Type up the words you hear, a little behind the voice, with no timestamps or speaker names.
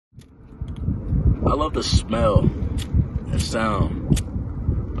I love the smell and sound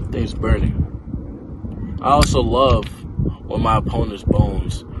of things burning. I also love when my opponent's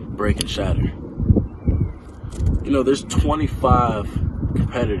bones break and shatter. You know, there's 25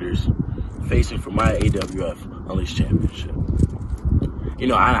 competitors facing for my AWF Unleashed Championship. You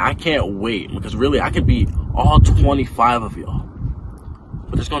know, I can't wait, because really I could beat all 25 of y'all.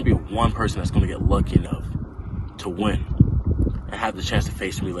 But there's going to be one person that's going to get lucky enough to win and have the chance to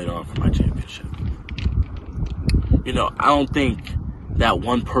face me later on for my championship. You know, I don't think that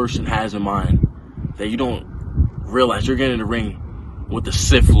one person has in mind that you don't realize you're getting in the ring with the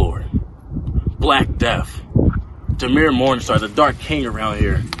Sith Lord, Black Death, Dahmir Morningstar, the Dark King around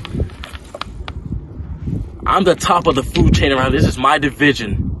here. I'm the top of the food chain around here. This is my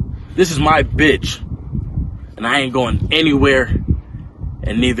division. This is my bitch. And I ain't going anywhere,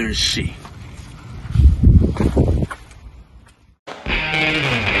 and neither is she.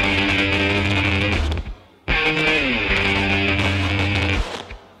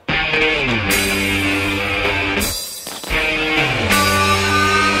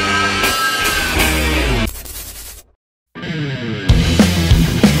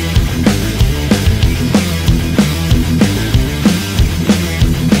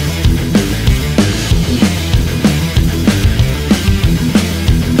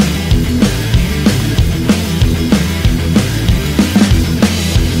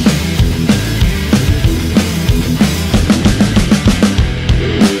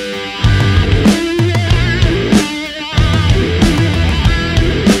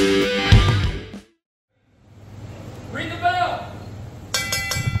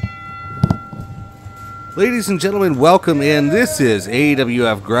 Ladies and gentlemen, welcome in. This is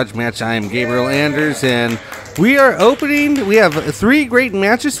AWF Grudge Match. I am Gabriel Anders, and we are opening. We have 3 great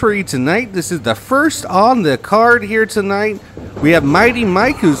matches for you tonight. This is the first on the card here tonight. We have Mighty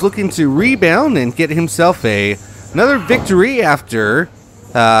Mike, who's looking to rebound and get himself another victory after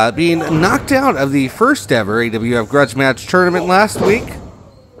being knocked out of the first ever AWF Grudge Match Tournament last week.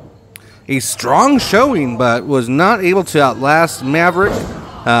 A strong showing, but was not able to outlast Maverick.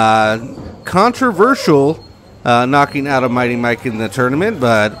 Controversial knocking out of Mighty Mike in the tournament,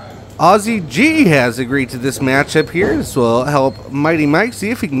 but Ozzi G has agreed to this matchup here. This will help Mighty Mike see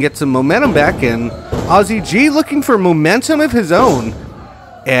if he can get some momentum back, and Ozzi G looking for momentum of his own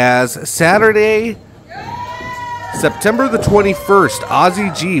as Saturday, September the 21st,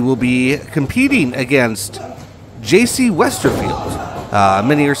 Ozzi G will be competing against JC Westerfield.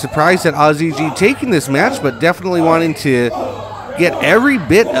 Many are surprised at Ozzi G taking this match, but definitely wanting to get every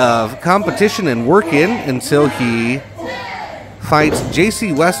bit of competition and work in until he fights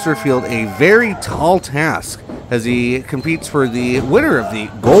JC Westerfield, a very tall task, as he competes for the winner of the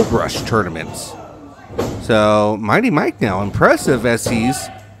Gold Rush tournaments. So Mighty Mike now impressive as he's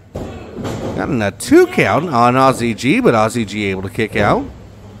gotten a 2 count on Ozzi G, but Ozzi G able to kick out.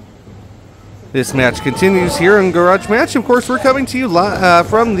 This match continues here in Garage Match. Of course, we're coming to you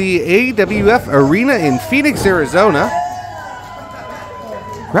from the AWF Arena in Phoenix, Arizona.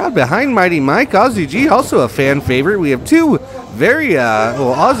 Crowd behind Mighty Mike. Ozzi G also a fan favorite. We have 2 very,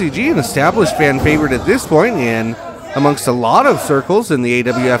 Ozzi G an established fan favorite at this point in amongst a lot of circles in the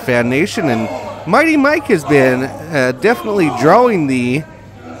AWF fan nation, and Mighty Mike has been definitely drawing the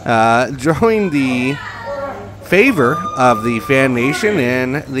favor of the fan nation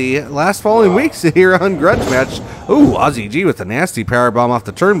in the last following weeks here on Grudge Match. Ooh, Ozzi G with a nasty powerbomb off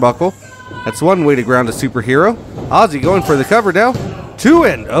the turnbuckle. That's one way to ground a superhero. Ozzi going for the cover now. 2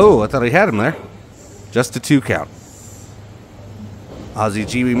 and oh, I thought he had him there. Just a 2 count. Ozzi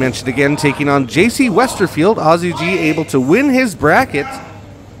G, we mentioned again, taking on JC Westerfield. Ozzi G able to win his bracket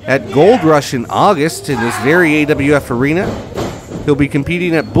at Gold Rush in August in this very AWF arena. He'll be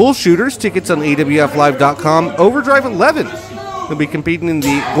competing at Bull Shooters. Tickets on AWFlive.com. Overdrive 11. He'll be competing in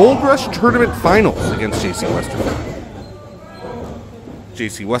the Gold Rush Tournament Finals against JC Westerfield.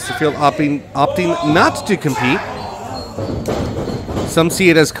 JC Westerfield opting not to compete. Some see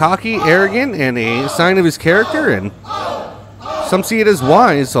it as cocky, arrogant, and a sign of his character, and some see it as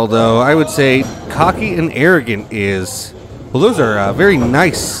wise, although I would say cocky and arrogant is, well, those are very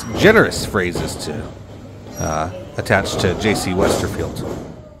nice, generous phrases to attach to JC Westerfield.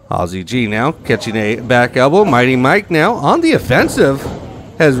 Ozzi G now catching a back elbow. Mighty Mike now on the offensive.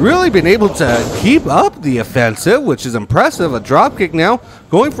 Has really been able to keep up the offensive, which is impressive. A drop kick now,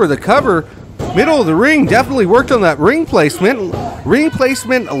 going for the cover. Middle of the ring, definitely worked on that ring placement. Ring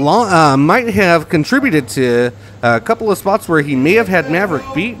placement might have contributed to a couple of spots where he may have had Maverick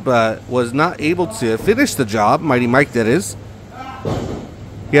beat, but was not able to finish the job. Mighty Mike, that is.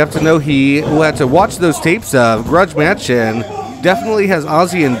 You have to know he had to watch those tapes of Grudge Match and definitely has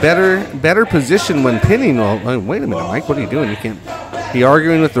Ozzy in better position when pinning. Well, wait a minute, Mike. What are you doing? You can't be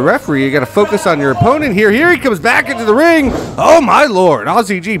arguing with the referee. You got to focus on your opponent here. Here he comes back into the ring. Oh, my Lord.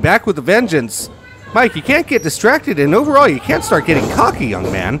 Ozzy G back with a vengeance. Mike, you can't get distracted, and overall, you can't start getting cocky,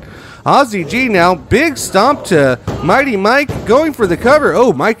 young man. Ozzy G now, big stomp to Mighty Mike, going for the cover.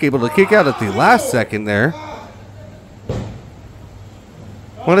 Oh, Mike able to kick out at the last second there.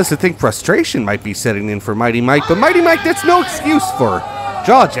 Want us to think frustration might be setting in for Mighty Mike, but Mighty Mike, that's no excuse for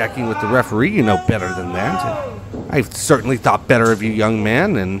jaw-jacking with the referee. You know better than that. I've certainly thought better of you, young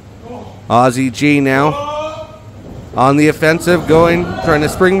man. And Ozzy G now on the offensive, trying to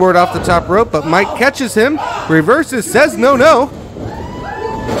springboard off the top rope, but Mike catches him, reverses, says no.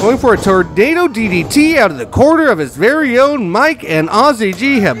 Going for a tornado DDT out of the corner of his very own. Mike and Ozzy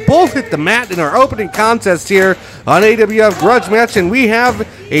G have both hit the mat in our opening contest here on AWF Grudge Match, and we have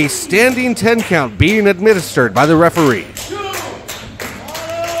a standing 10 count being administered by the referee.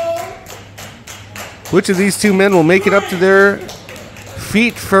 Which of these two men will make it up to their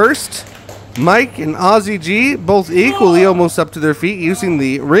feet first? Mike and Ozzy G, both equally almost up to their feet, using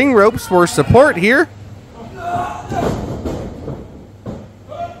the ring ropes for support here.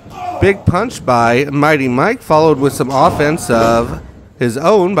 Big punch by Mighty Mike, followed with some offense of his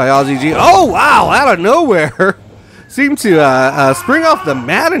own by Ozzy G. Oh, wow, out of nowhere. Seemed to spring off the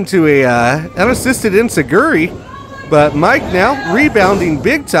mat into a unassisted enziguri. But Mike now rebounding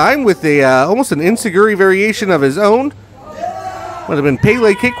big time with a almost an enziguri variation of his own. Would have been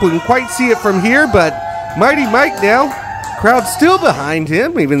Pele kick, couldn't quite see it from here, but Mighty Mike now, crowd still behind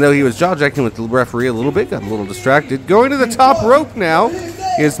him, even though he was jaw-jacking with the referee a little bit, got a little distracted. Going to the top rope now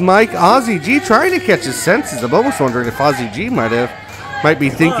is Mike. Ozzy G trying to catch his senses. I'm almost wondering if Ozzy G might be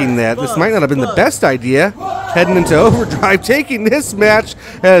thinking that this might not have been the best idea, heading into overdrive, taking this match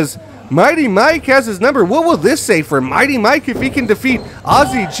as Mighty Mike has his number. What will this say for Mighty Mike if he can defeat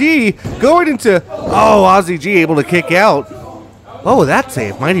Ozzy G? Going into, oh, Ozzy G able to kick out. What will that say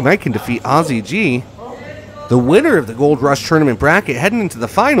if Mighty Mike can defeat Ozzy G? The winner of the Gold Rush Tournament bracket heading into the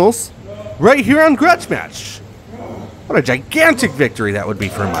finals right here on Grudge Match. What a gigantic victory that would be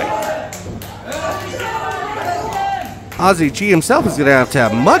for Mike. Ozzy G himself is going to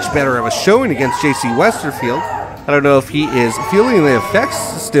have much better of a showing against JC Westerfield. I don't know if he is feeling the effects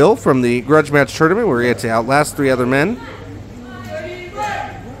still from the Grudge Match Tournament where he had to outlast 3 other men.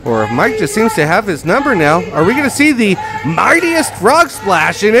 Or if Mike just seems to have his number now. Are we going to see the mightiest frog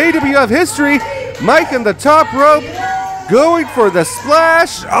splash in AWF history? Mike on the top rope, going for the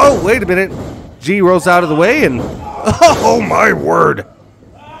splash. Oh, wait a minute. G rolls out of the way and, oh my word.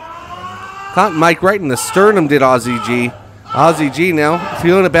 Caught Mike right in the sternum, did Ozzy G. Ozzy G now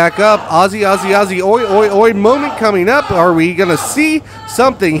feeling it back up. Ozzy, oi, oi, oi moment coming up. Are we going to see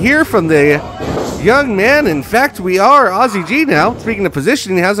something here from the young man? In fact, we are. Ozzy G now, speaking of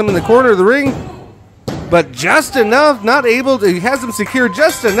positioning, has him in the corner of the ring. But just enough, not able to, he has him secured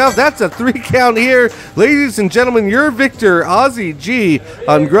just enough. That's a 3 count here. Ladies and gentlemen, your victor, Ozzy G,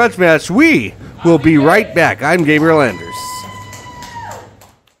 on Grudge Match. We will be right back. I'm Gabriel Anders.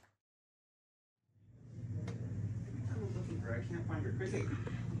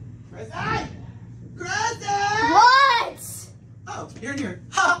 What? Oh, you're in here.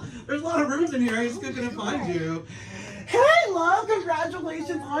 Ha! There's a lot of rooms in here. I just couldn't find you. Hey, love,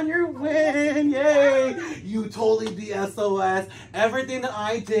 congratulations on your win. Yay. You totally beat SOS. Everything that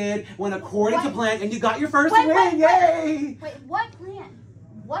I did went according to plan, and you got your first win. Yay. Wait, what plan?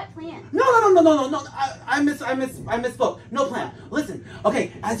 What plan? No. I misspoke. No plan. Listen,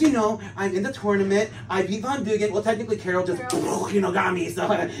 okay, as you know, I'm in the tournament. I beat Von Dugan. Well, technically, Carol just, got me. So,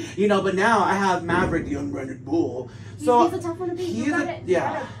 but now I have Maverick, the unrendered bull. So he's a tough one to beat. You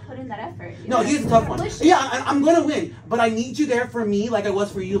gotta put in that effort. No, he's a tough one. Yeah, I'm gonna win, but I need you there for me like I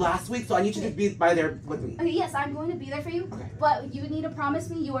was for you last week, so I need you to be there with me. Okay, yes, I'm going to be there for you, but you need to promise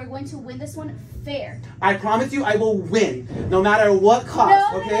me you are going to win this one fair. I promise you I will win, no matter what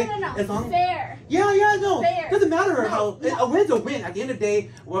cost, okay? No. As long fair. Yeah, no. Fair. Doesn't matter how, a win's a win. At the end of the day,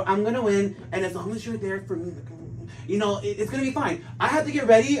 I'm gonna win, and as long as you're there for me, it's gonna be fine. I have to get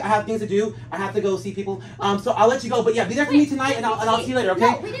ready. I have things to do. I have to go see people. So I'll let you go. But yeah, be there for me tonight, and I'll see you later.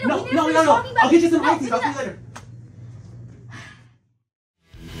 Okay? No. I'll get you some ice. I'll see you later.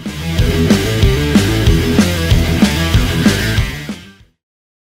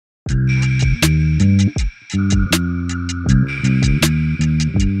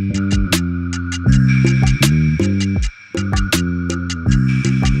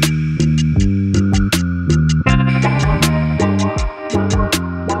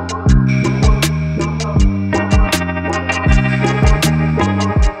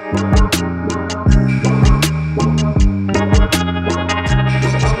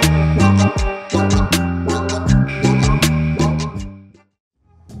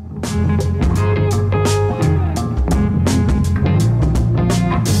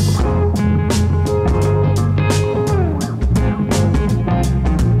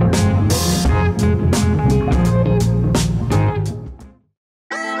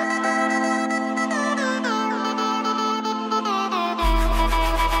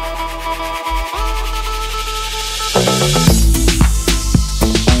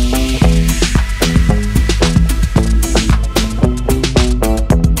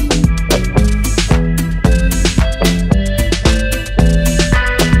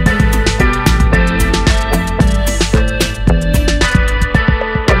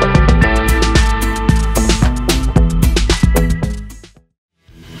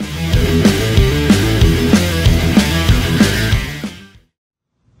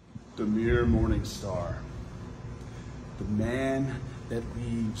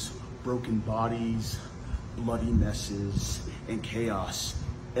 leaves broken bodies, bloody messes, and chaos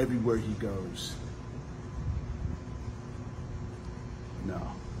everywhere he goes. No.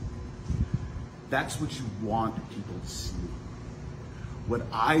 That's what you want people to see. What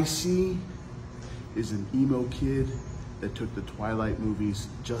I see is an emo kid that took the Twilight movies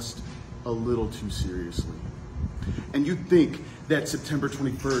just a little too seriously. And you'd think that September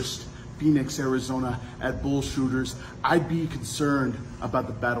 21st, Phoenix, Arizona, at Bull Shooters, I'd be concerned about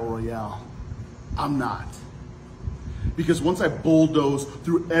the Battle Royale. I'm not. Because once I bulldoze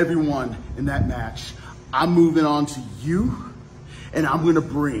through everyone in that match, I'm moving on to you, and I'm gonna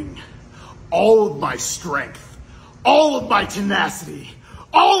bring all of my strength, all of my tenacity,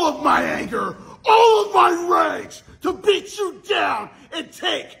 all of my anger, all of my rage to beat you down and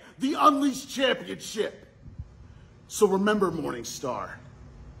take the Unleashed Championship. So remember, Morningstar,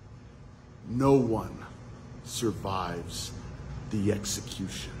 no one survives the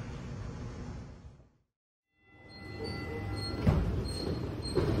execution.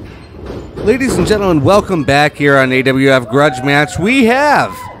 Ladies and gentlemen, welcome back here on AWF Grudge Match. We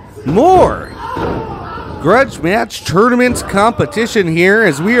have more Grudge Match Tournament competition here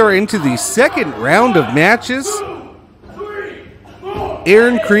as we are into the second round of matches.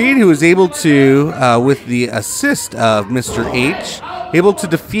 Aaron Creed, who was able to, with the assist of Mr. H, able to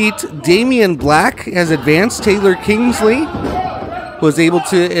defeat Damian Black, has advanced. Taylor Kingsley was able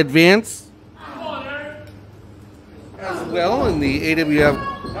to advance as well in the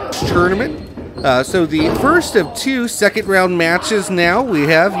AWF tournament. So the first of two second round matches now we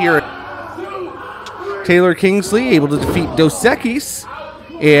have here. Taylor Kingsley able to defeat Dos Equis,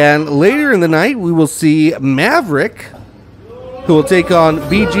 and later in the night we will see Maverick, who will take on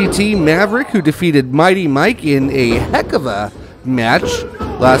BGT. Maverick, who defeated Mighty Mike in a heck of a match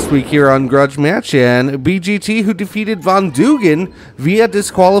last week here on Grudge Match, and BGT, who defeated Von Dugan via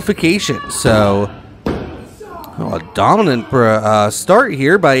disqualification. So a dominant start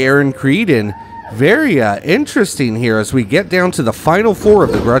here by Aaron Creed, and very interesting here as we get down to the final four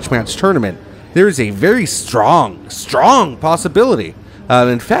of the Grudge Match tournament. There is a very strong possibility.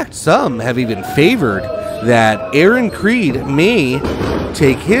 In fact, some have even favored that Aaron Creed may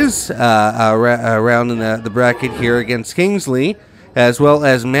take his round in the bracket here against Kingsley, as well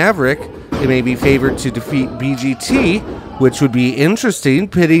as Maverick. They may be favored to defeat BGT, which would be interesting,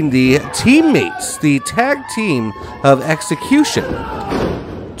 pitting the teammates, the tag team of Execution,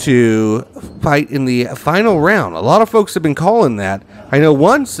 to fight in the final round. A lot of folks have been calling that. I know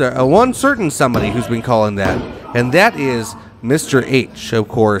one certain somebody who's been calling that, and that is Mr. H. Of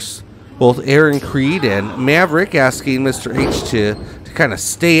course, both Aaron Creed and Maverick asking Mr. H to kind of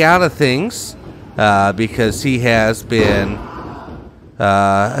stay out of things because he has been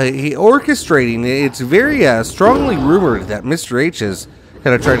orchestrating. It's very strongly rumored that Mr. H is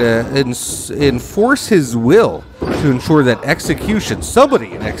kind of trying to enforce his will to ensure that Execution,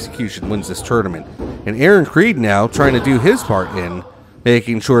 somebody in Execution, wins this tournament. And Aaron Creed now trying to do his part in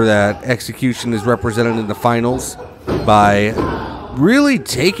making sure that Execution is represented in the finals by really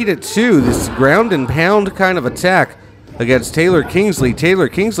taking it to this ground and pound kind of attack against Taylor Kingsley. Taylor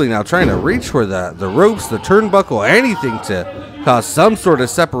Kingsley now trying to reach for the ropes, the turnbuckle, anything to cause some sort of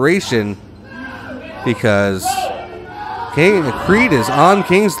separation, because Creed is on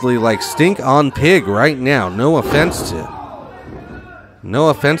Kingsley like stink on pig right now. No offense to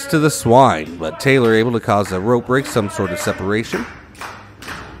the swine, but Taylor able to cause a rope break, some sort of separation.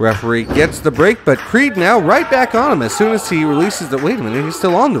 Referee gets the break, but Creed now right back on him as soon as he releases the... Wait a minute, he's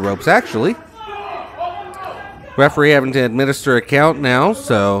still on the ropes, actually. Referee having to administer a count now,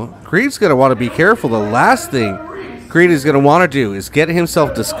 so Creed's going to want to be careful. The last thing Creed is going to want to do is get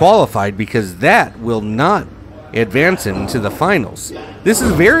himself disqualified, because that will not advance him to the finals. This is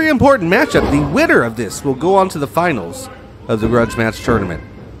a very important matchup. The winner of this will go on to the finals of the Grudge Match tournament.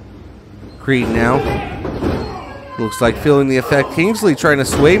 Creed now looks like feeling the effect. Kingsley trying to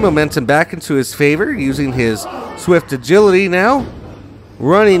sway momentum back into his favor, using his swift agility now.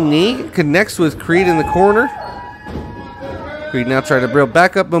 Running knee, connects with Creed in the corner. Creed now trying to build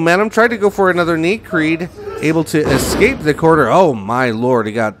back up momentum, tried to go for another knee. Creed able to escape the corner. Oh my lord,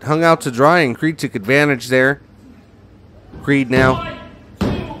 he got hung out to dry, and Creed took advantage there. Creed now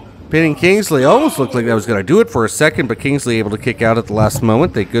pinning Kingsley. Almost looked like that was going to do it for a second, but Kingsley able to kick out at the last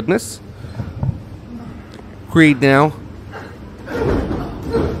moment, thank goodness. Creed now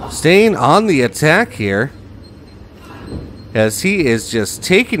staying on the attack here, as he is just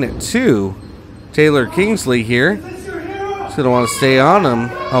taking it to Taylor Kingsley here. He's going to want to stay on him.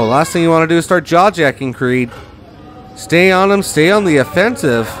 Oh, last thing you want to do is start jaw-jacking Creed. Stay on him, stay on the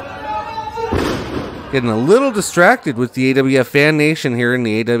offensive. getting a little distracted with the AWF fan nation here in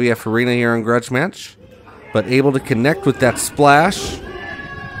the AWF arena here on Grudge Match, but able to connect with that splash.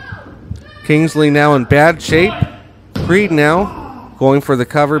 Kingsley now in bad shape. Creed now going for the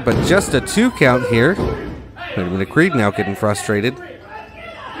cover, but just a 2 count here. Wait a minute, Creed now getting frustrated.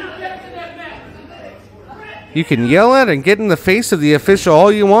 You can yell at and get in the face of the official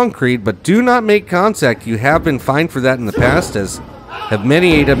all you want, Creed, but do not make contact. You have been fined for that in the past, as have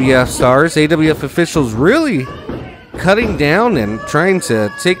many AWF stars. AWF officials really cutting down and trying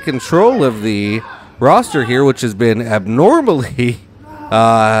to take control of the roster here, which has been abnormally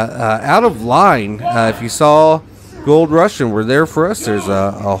out of line. If you saw Gold Rush and were there for us, there's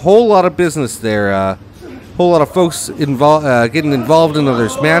a whole lot of business there. A whole lot of folks getting involved in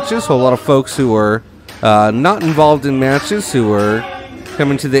others' matches. A whole lot of folks who are not involved in matches, who are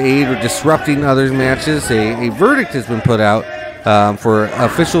coming to the aid or disrupting others' matches. A verdict has been put out for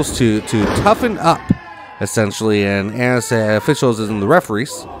officials to toughen up, essentially, and as officials as in the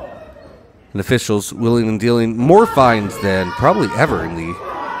referees, and officials willing and dealing more fines than probably ever in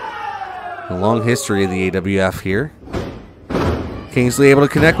the long history of the AWF here. Kingsley able to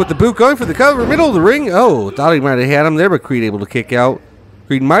connect with the boot, going for the cover, middle of the ring. Oh, thought he might have had him there, but Creed able to kick out.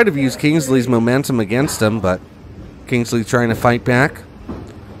 Creed might have used Kingsley's momentum against him, but Kingsley trying to fight back.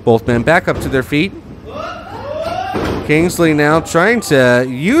 Both men back up to their feet. Kingsley now trying to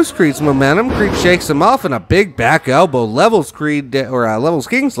use Creed's momentum. Creed shakes him off, and a big back elbow levels Creed, levels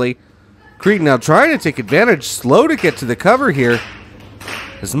Kingsley. Creed now trying to take advantage, slow to get to the cover here.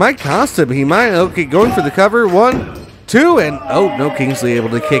 This might cost him. He might, okay, going for the cover. 1, 2, and oh no, Kingsley able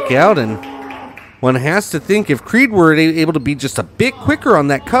to kick out, and one has to think if Creed were able to be just a bit quicker on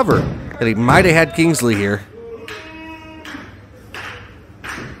that cover, that he might have had Kingsley here.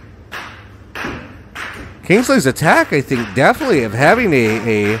 Kingsley's attack, I think, definitely of having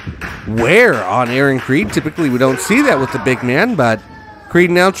a wear on Aaron Creed. Typically, we don't see that with the big man, but Creed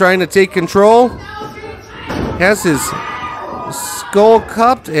now trying to take control. Has his skull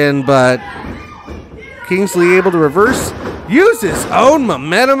cupped, but Kingsley able to reverse. Use his own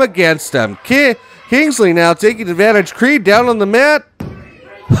momentum against him. Kingsley now taking advantage. Creed down on the mat.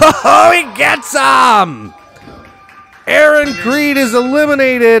 Oh, he gets him! Aaron Creed is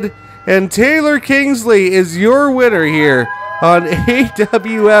eliminated, and Taylor Kingsley is your winner here on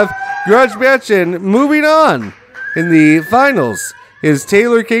AWF Grudge Match. And moving on in the finals is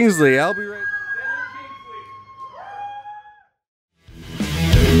Taylor Kingsley. I'll be right back.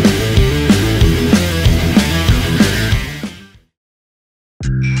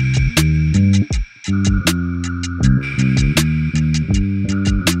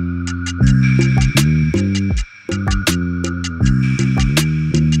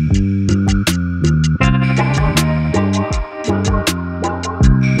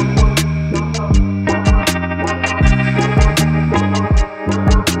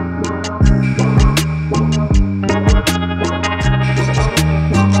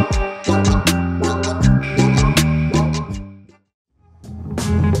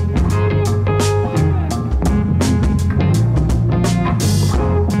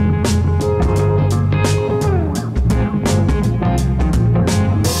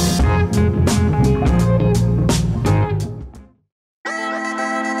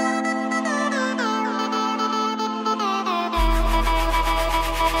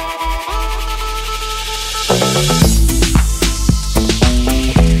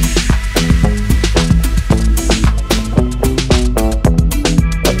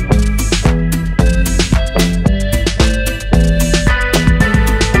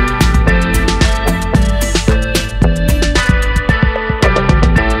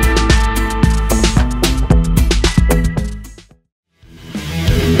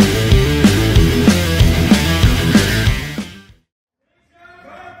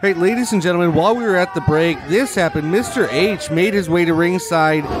 Right, ladies and gentlemen, while we were at the break, this happened. Mr. H made his way to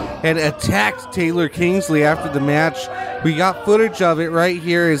ringside and attacked Taylor Kingsley after the match. We got footage of it right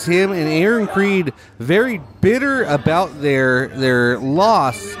here as him and Aaron Creed very bitter about their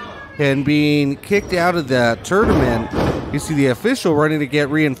loss and being kicked out of the tournament. You see the official running to get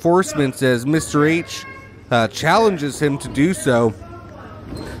reinforcements as Mr. H challenges him to do so.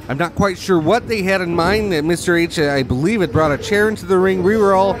 I'm not quite sure what they had in mind. That Mr. H, I believe, had brought a chair into the ring. We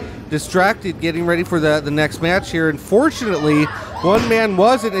were all distracted getting ready for the next match here. Unfortunately, one man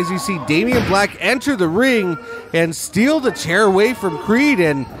wasn't, as you see Damian Black enter the ring and steal the chair away from Creed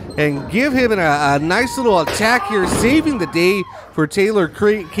and give him a nice little attack here, saving the day for Taylor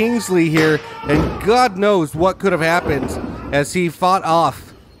Kingsley here. And God knows what could have happened as he fought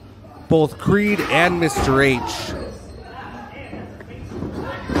off both Creed and Mr. H.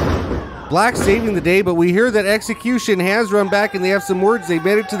 Black saving the day, but we hear that Execution has run back and they have some words. They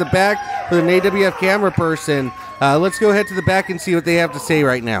made it to the back with an AWF camera person. Let's go ahead to the back and see what they have to say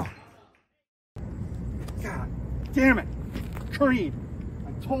right now. God damn it. Creed,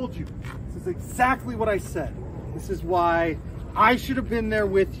 I told you. This is exactly what I said. This is why I should have been there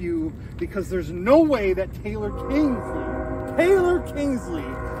with you, because there's no way that Taylor Kingsley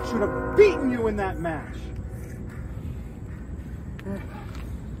should have beaten you in that match.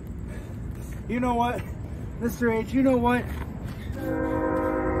 You know what, Mr. H, you know what?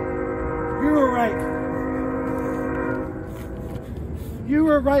 You were right. You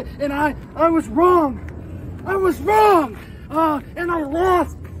were right, and I was wrong. I was wrong. And I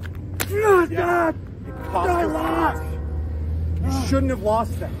lost. Oh, God. I lost. You shouldn't have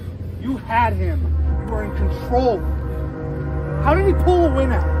lost that. You had him. You were in control. How did he pull a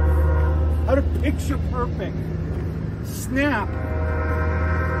win out? How did picture perfect snap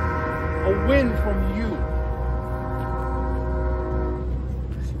a win from you?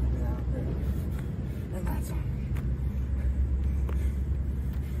 And that's on me.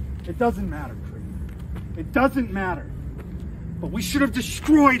 It doesn't matter, Creed. It doesn't matter. But we should have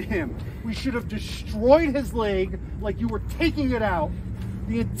destroyed him. We should have destroyed his leg like you were taking it out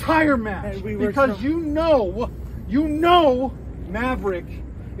the entire match. Because you know Maverick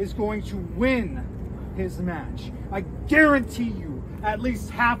is going to win his match. I guarantee you at least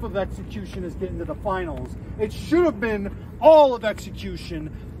half of Execution is getting to the finals. It should have been all of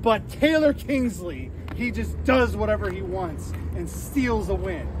Execution, but Taylor Kingsley, he just does whatever he wants and steals a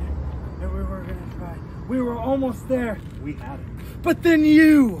win. And we were gonna try. We were almost there. We had it. But then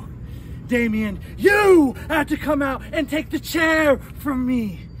you, Damien, you had to come out and take the chair from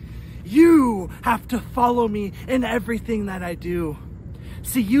me. You have to follow me in everything that I do.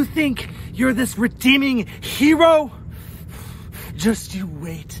 See, you think you're this redeeming hero? Just you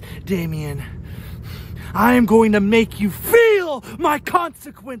wait, Damien. I am going to make you feel my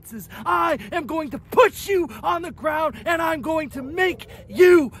consequences. I am going to put you on the ground and I'm going to make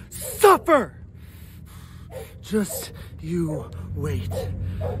you suffer. Just you wait.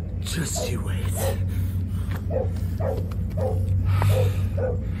 Just you wait.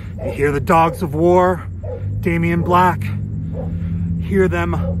 You hear the dogs of war, Damien Black? Hear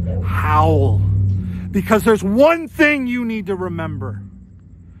them howl. Because there's one thing you need to remember.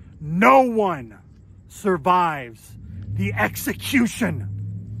 No one survives the execution.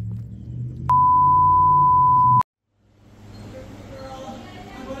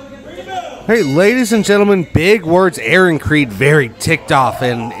 Hey, ladies and gentlemen, big words. Aaron Creed very ticked off,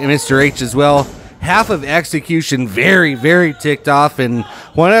 and Mr. H as well. Half of Execution very, very ticked off, and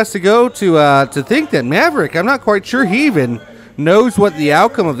one has to go to think that Maverick, I'm not quite sure he even knows what the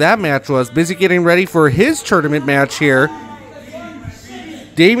outcome of that match was. Busy getting ready for his tournament match here.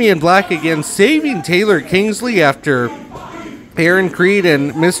 Damien Black again saving Taylor Kingsley after Aaron Creed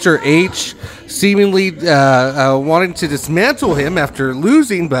and Mr. H seemingly wanting to dismantle him after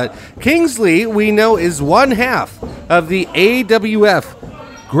losing, but Kingsley, we know, is one half of the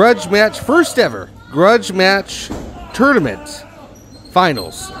AWF Grudge Match, first ever Grudge Match Tournament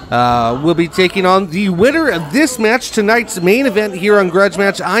Finals. We'll be taking on the winner of this match, tonight's main event here on Grudge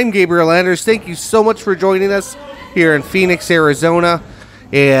Match. I'm Gabriel Anders. Thank you so much for joining us here in Phoenix, Arizona.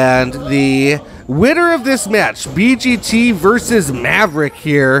 And the winner of this match, BGT versus Maverick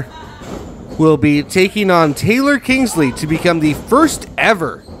here, will be taking on Taylor Kingsley to become the first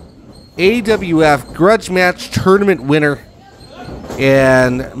ever AWF Grudge Match Tournament winner.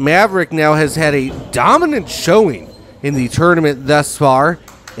 And Maverick now has had a dominant showing in the tournament thus far,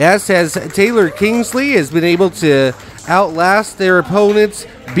 as has Taylor Kingsley, has been able to outlast their opponents.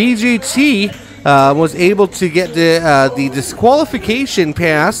 BGT was able to get the disqualification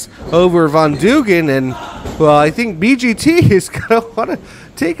pass over Von Dugan, and well, I think BGT is gonna want to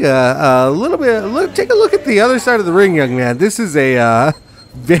take a look at the other side of the ring, young man. This is a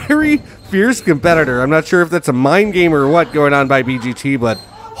very fierce competitor. I'm not sure if that's a mind game or what going on by BGT, but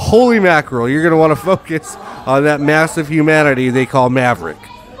holy mackerel, you're gonna want to focus on that massive humanity they call Maverick.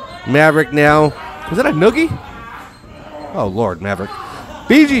 Maverick now, is that a noogie? Oh Lord, Maverick.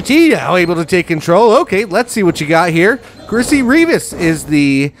 BGT now able to take control. Okay, let's see what you got here. Crissy Rivas is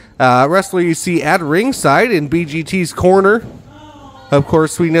the wrestler you see at ringside in BGT's corner. Of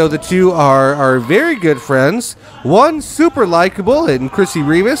course, we know the two are very good friends. One super likable in Crissy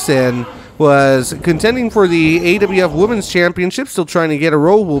Rivas and was contending for the AWF Women's Championship, still trying to get a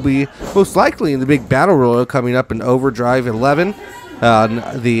role, will be most likely in the big battle royal coming up in Overdrive 11 on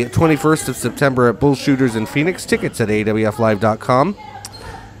the 21st of September at Bull Shooters in Phoenix. Tickets at awflive.com.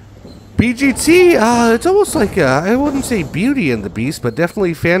 BGT, it's almost like I wouldn't say Beauty and the Beast, but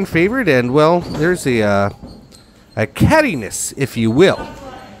definitely fan favorite. And well, there's a cattiness, if you will,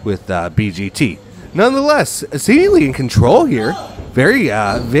 with BGT. Nonetheless, seemingly in control here.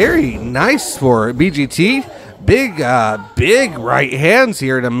 Very nice for BGT. Big right hands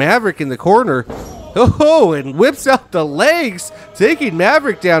here to Maverick in the corner. Oh, and whips out the legs, taking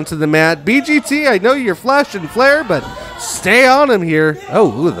Maverick down to the mat. BGT, I know you're flash and flare, but stay on him here.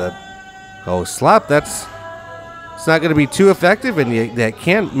 Oh, slap. It's not going to be too effective, and that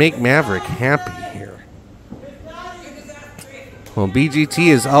can't make Maverick happy here. Well, BGT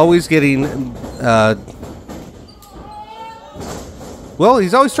is always getting, well,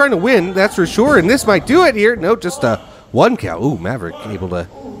 he's always trying to win, that's for sure, and this might do it here. No, just a 1 count. Ooh, Maverick able to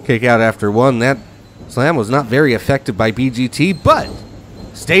kick out after 1. That slam was not very effective by BGT, but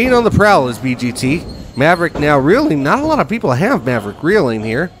staying on the prowl is BGT. Maverick now reeling. Not a lot of people have Maverick reeling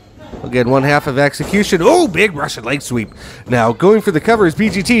here. Again, 1/2 of execution. Oh, big Russian leg sweep. Now going for the cover is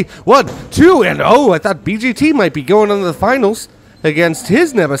BGT. 1, 2, and I thought BGT might be going on to the finals against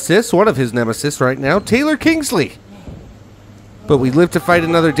his nemesis, one of his nemesis right now, Taylor Kingsley. But we live to fight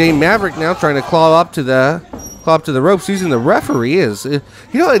another day. Maverick now trying to claw up to the ropes using the referee is,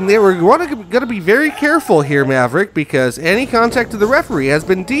 and they were going to be very careful here, Maverick, because any contact to the referee has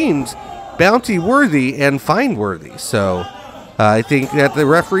been deemed bounty worthy and fine worthy. So I think that the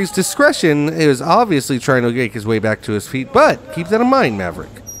referee's discretion is obviously trying to make his way back to his feet, but keep that in mind,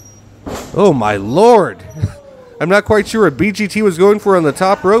 Maverick. Oh my lord. I'm not quite sure what BGT was going for on the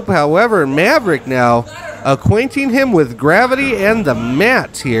top rope. However, Maverick now acquainting him with gravity and the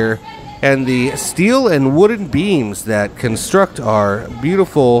mat here, and the steel and wooden beams that construct our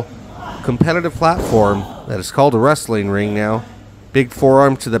beautiful competitive platform that is called a wrestling ring now. Big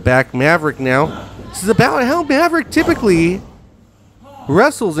forearm to the back. Maverick now. This is about how Maverick typically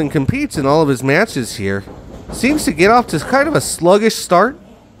wrestles and competes in all of his matches here. Seems to get off to kind of a sluggish start,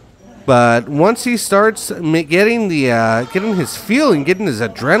 but once he starts getting his feel and getting his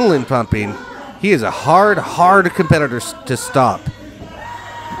adrenaline pumping, he is a hard competitor to stop.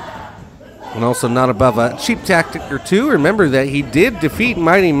 And also not above a cheap tactic or two. Remember that he did defeat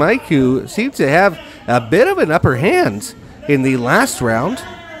Mighty Mike, who seemed to have a bit of an upper hand in the last round,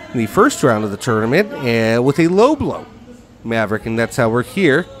 in the first round of the tournament, with a low blow. Maverick, and that's how we're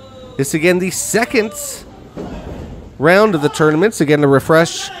here. This again, the second round of the tournaments. Again, to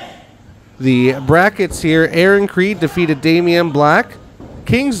refresh the brackets here, Aaron Creed defeated Damian Black.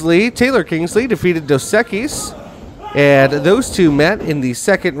 Taylor Kingsley defeated Dos Equis. And those two met in the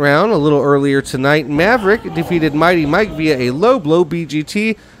second round a little earlier tonight. Maverick defeated Mighty Mike via a low blow.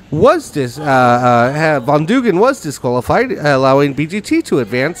 BGT Von Dugan was disqualified, allowing BGT to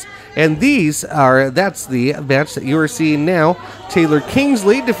advance. And that's the match that you are seeing now. Taylor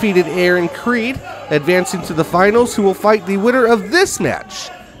Kingsley defeated Aaron Creed, advancing to the finals, who will fight the winner of this match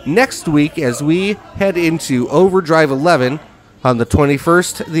next week as we head into Overdrive 11 on the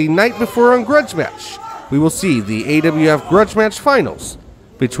 21st, the night before on Grudge Match. We will see the AWF Grudge Match Finals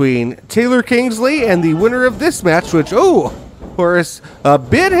between Taylor Kingsley and the winner of this match, which, Horace, a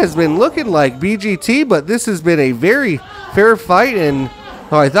bit has been looking like BGT, but this has been a very fair fight, and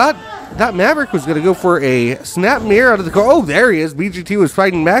I thought Maverick was going to go for a snap mirror out of the car. Oh, there he is. BGT was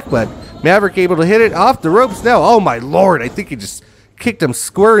fighting back, but Maverick able to hit it off the ropes now. Oh, my lord. I think he just kicked him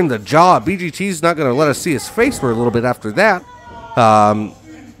square in the jaw. BGT's not going to let us see his face for a little bit after that.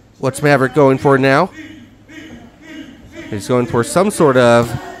 What's Maverick going for now? He's going for some sort of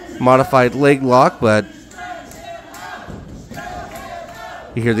modified leg lock, but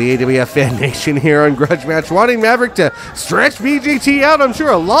you hear the AWF fan nation here on Grudge Match wanting Maverick to stretch BGT out. I'm sure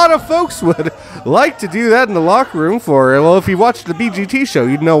a lot of folks would like to do that in the locker room if you watched the BGT show,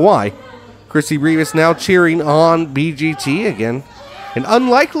 you'd know why. Crissy Rivas now cheering on BGT again. An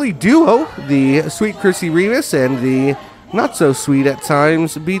unlikely duo, the sweet Crissy Rivas and the not so sweet at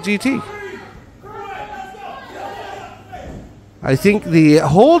times BGT. I think the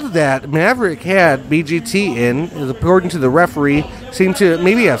hold that Maverick had BGT in, according to the referee, seemed to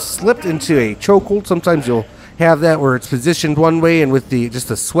maybe have slipped into a chokehold. Sometimes you'll have that where it's positioned one way, and with just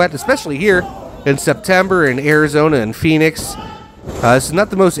the sweat, especially here in September in Arizona and Phoenix, this is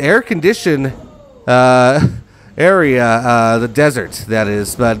not the most air-conditioned area, the desert, that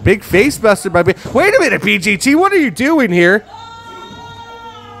is. But big face buster by wait a minute, BGT, what are you doing here?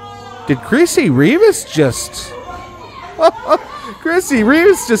 Did Crissy Rivas just... Crissy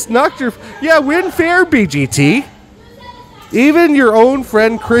Rivas just knocked your... Yeah, win fair, BGT. Even your own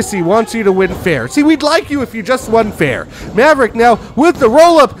friend Crissy wants you to win fair. See, we'd like you if you just won fair. Maverick now with the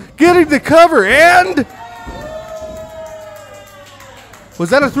roll-up, getting the cover, and... Was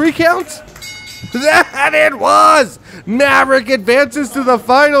that a 3 count? That it was! Maverick advances to the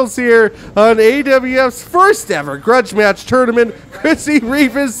finals here on AWF's first ever Grudge Match Tournament. Crissy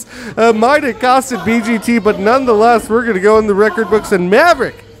Rivas might have costed BGT, but nonetheless, we're going to go in the record books, and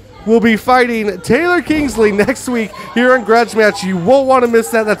Maverick will be fighting Taylor Kingsley next week here on Grudge Match. You won't want to miss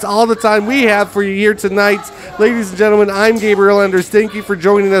that. That's all the time we have for you here tonight. Ladies and gentlemen, I'm Gabriel Enders. Thank you for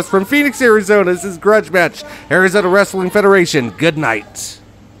joining us from Phoenix, Arizona. This is Grudge Match, Arizona Wrestling Federation. Good night.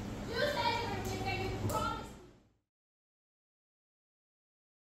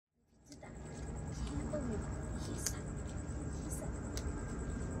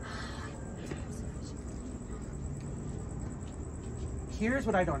 Here's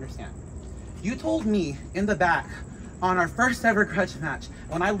what I don't understand. You told me in the back on our first ever grudge match,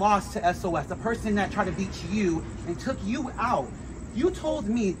 when I lost to SOS, the person that tried to beat you and took you out, you told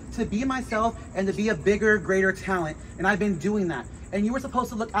me to be myself and to be a bigger, greater talent, and I've been doing that. And you were supposed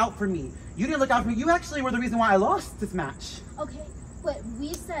to look out for me. You didn't look out for me. You actually were the reason why I lost this match. Okay, but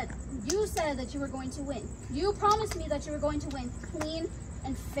you said that you were going to win. You promised me that you were going to win clean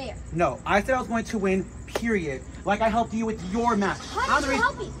and fair. No, I said I was going to win, period. Like I helped you with your match. How did you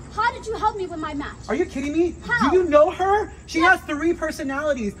help me? How did you help me with my match? Are you kidding me? How? Do you know her? She has 3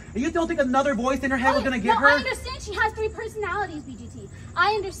 personalities. And you don't think another voice in her head was going to get her? I understand she has 3 personalities, BGT.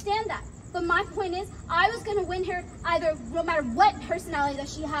 I understand that. But my point is, I was going to win her either, no matter what personality that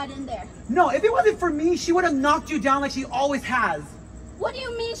she had in there. No, if it wasn't for me, she would have knocked you down like she always has. What do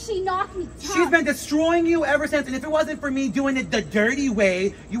you mean she knocked me down? She's been destroying you ever since, and if it wasn't for me doing it the dirty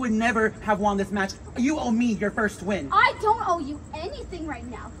way, you would never have won this match. You owe me your first win. I don't owe you anything right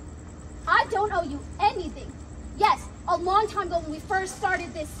now. I don't owe you anything. Yes, a long time ago when we first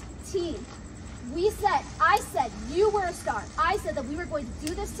started this team, I said you were a star. I said that we were going to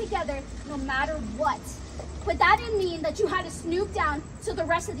do this together no matter what. But that didn't mean that you had to snoop down to the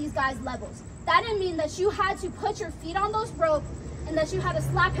rest of these guys' levels. That didn't mean that you had to put your feet on those ropes and that you had to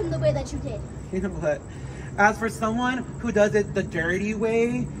slap him the way that you did. You know what? As for someone who does it the dirty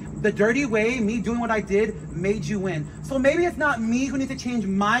way, me doing what I did made you win. So maybe it's not me who needs to change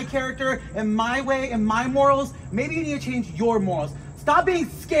my character and my way and my morals. Maybe you need to change your morals. Stop being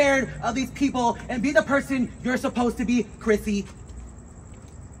scared of these people and be the person you're supposed to be, Crissy.